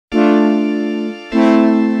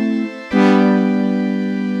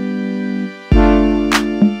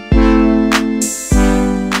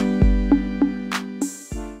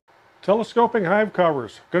Telescoping hive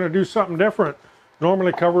covers. Going to do something different.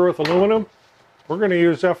 Normally cover with aluminum. We're going to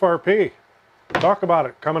use FRP. Talk about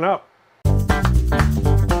it coming up.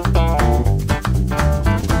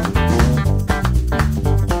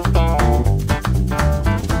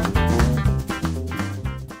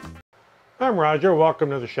 I'm Roger, welcome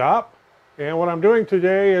to the shop. And what I'm doing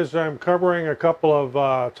today is I'm covering a couple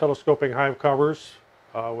of telescoping hive covers,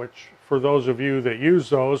 which for those of you that use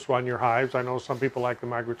those on your hives, I know some people like the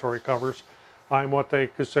migratory covers. I'm what they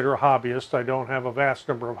consider a hobbyist. I don't have a vast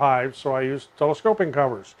number of hives, so I use telescoping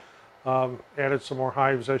covers. Added some more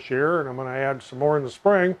hives this year, and I'm going to add some more in the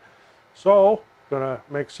spring. So, going to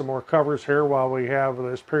make some more covers here while we have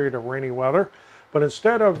this period of rainy weather. But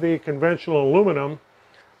instead of the conventional aluminum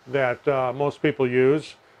that most people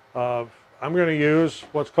use, I'm going to use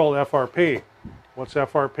what's called FRP. What's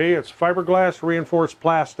FRP? It's fiberglass reinforced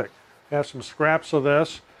plastic. It has some scraps of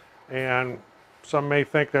this, and some may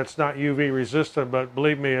think that's not UV resistant, but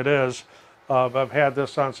believe me, it is. I've had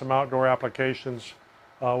this on some outdoor applications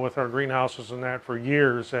with our greenhouses and that for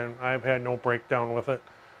years, and I've had no breakdown with it.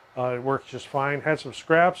 It works just fine. Had some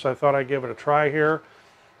scraps. I thought I'd give it a try here.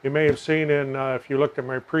 You may have seen if you looked at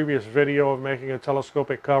my previous video of making a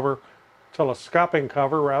telescoping cover,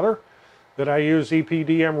 that I use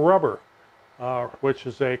EPDM rubber, which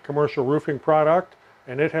is a commercial roofing product,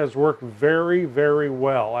 and it has worked very, very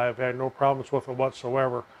well. I've had no problems with it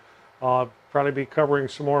whatsoever. I'll probably be covering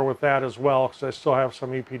some more with that as well, because I still have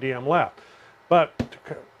some EPDM left. But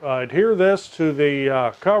to adhere this to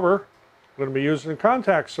the cover, I'm going to be using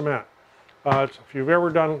contact cement. If you've ever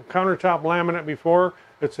done countertop laminate before,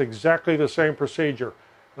 it's exactly the same procedure.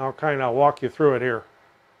 And I'll kind of walk you through it here.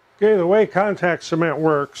 Okay, the way contact cement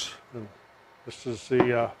works, and this is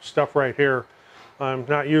the stuff right here. I'm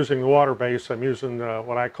not using the water base, I'm using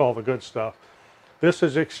what I call the good stuff. This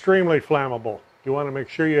is extremely flammable. You want to make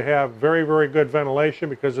sure you have very, very good ventilation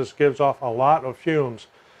because this gives off a lot of fumes.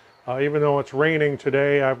 Even though it's raining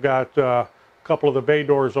today, I've got a couple of the bay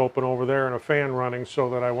doors open over there and a fan running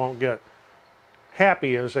so that I won't get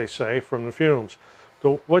happy, as they say, from the fumes.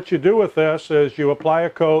 So what you do with this is you apply a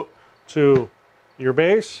coat to your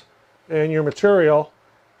base and your material,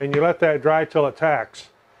 and you let that dry till it tacks.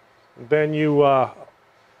 Then you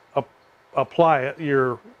apply it,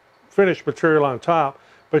 your finished material on top,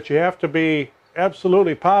 but you have to be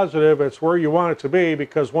absolutely positive it's where you want it to be,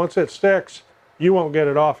 because once it sticks, you won't get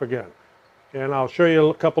it off again. And I'll show you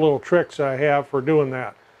a couple little tricks I have for doing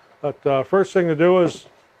that. But first thing to do is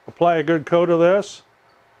apply a good coat of this.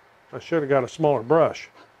 I should have got a smaller brush.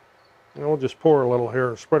 And we'll just pour a little here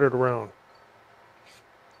and spread it around.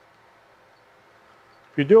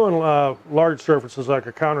 If you're doing large surfaces like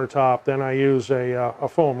a countertop, then I use a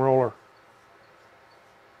foam roller.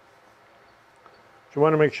 You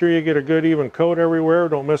want to make sure you get a good even coat everywhere,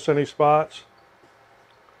 don't miss any spots.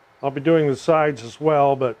 I'll be doing the sides as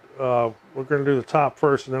well, but we're going to do the top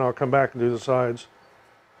first and then I'll come back and do the sides.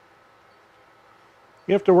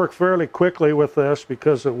 You have to work fairly quickly with this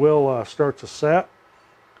because it will start to set.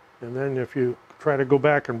 And then if you try to go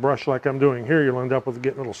back and brush like I'm doing here, you'll end up with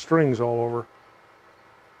getting little strings all over.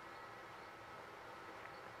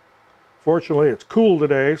 Fortunately, it's cool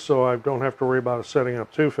today, so I don't have to worry about it setting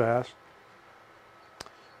up too fast.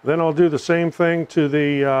 Then I'll do the same thing to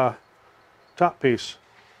the top piece.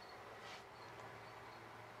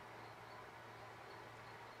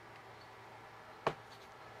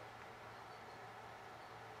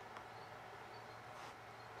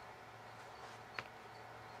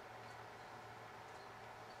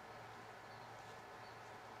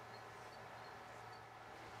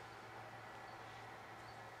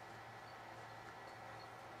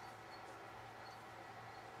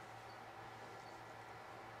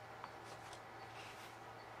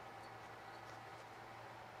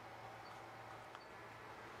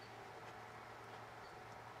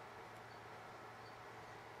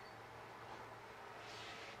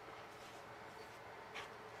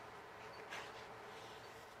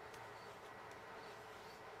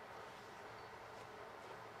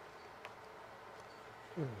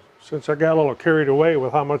 Since I got a little carried away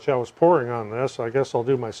with how much I was pouring on this, I guess I'll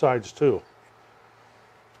do my sides too.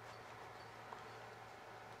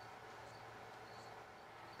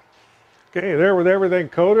 Okay, there with everything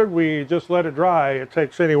coated, we just let it dry. It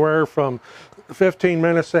takes anywhere from 15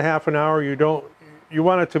 minutes to half an hour. You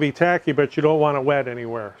want it to be tacky, but you don't want it wet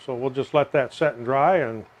anywhere. So we'll just let that set and dry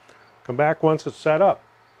and come back once it's set up.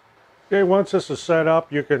 Okay, once this is set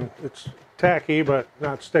up, it's tacky but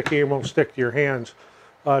not sticky. It won't stick to your hands.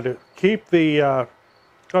 To keep the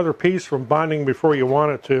other piece from bonding before you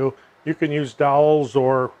want it to, you can use dowels,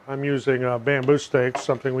 or I'm using bamboo stakes,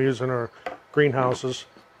 something we use in our greenhouses.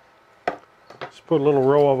 Just put a little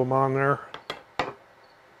row of them on there.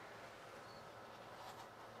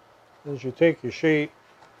 As you take your sheet,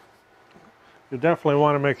 you definitely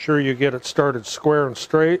want to make sure you get it started square and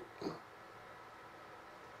straight.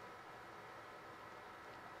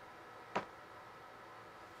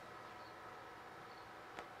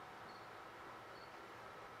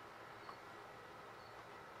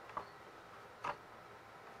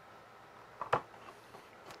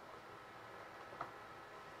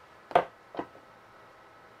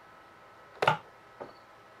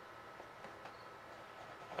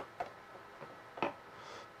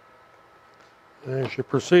 As you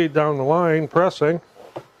proceed down the line, pressing,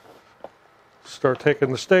 start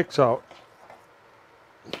taking the stakes out.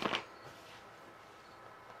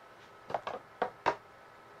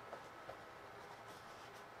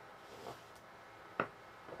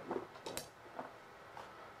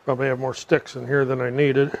 Probably have more sticks in here than I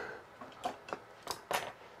needed.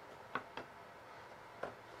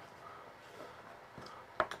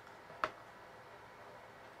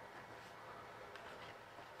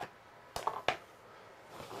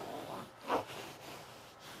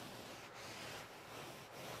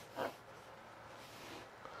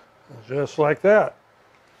 Just like that.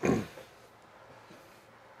 The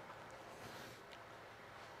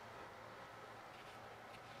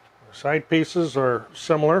side pieces are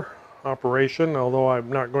similar operation, although I'm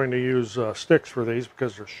not going to use sticks for these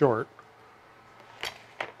because they're short.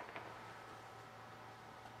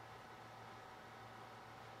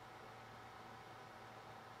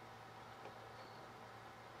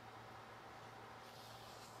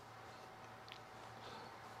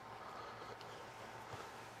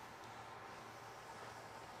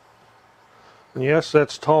 And yes,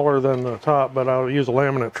 that's taller than the top, but I'll use a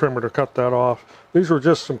laminate trimmer to cut that off. These were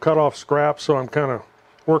just some cut off scraps, so I'm kind of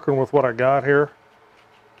working with what I got here.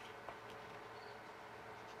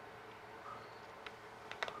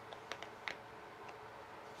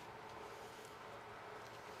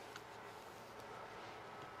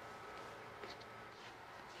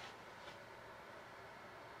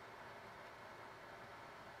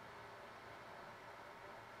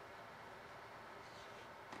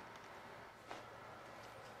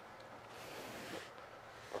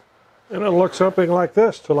 And it'll look something like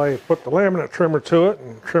this till I put the laminate trimmer to it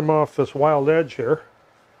and trim off this wild edge here.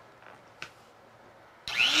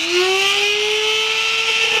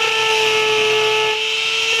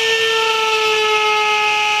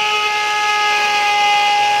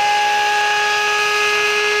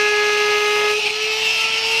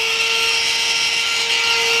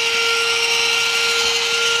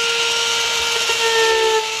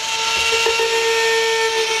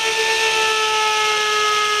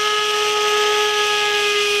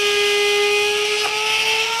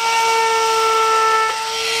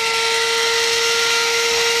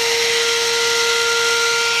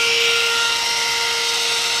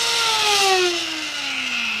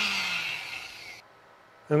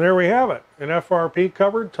 And there we have it, an FRP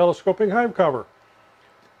covered telescoping hive cover.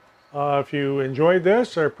 If you enjoyed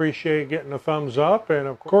this, I appreciate getting a thumbs up. And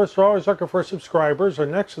of course, we're always looking for subscribers. And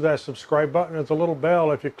next to that subscribe button is a little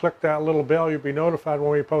bell. If you click that little bell, you'll be notified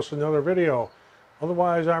when we post another video.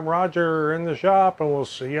 Otherwise, I'm Roger in the shop, and we'll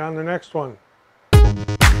see you on the next one.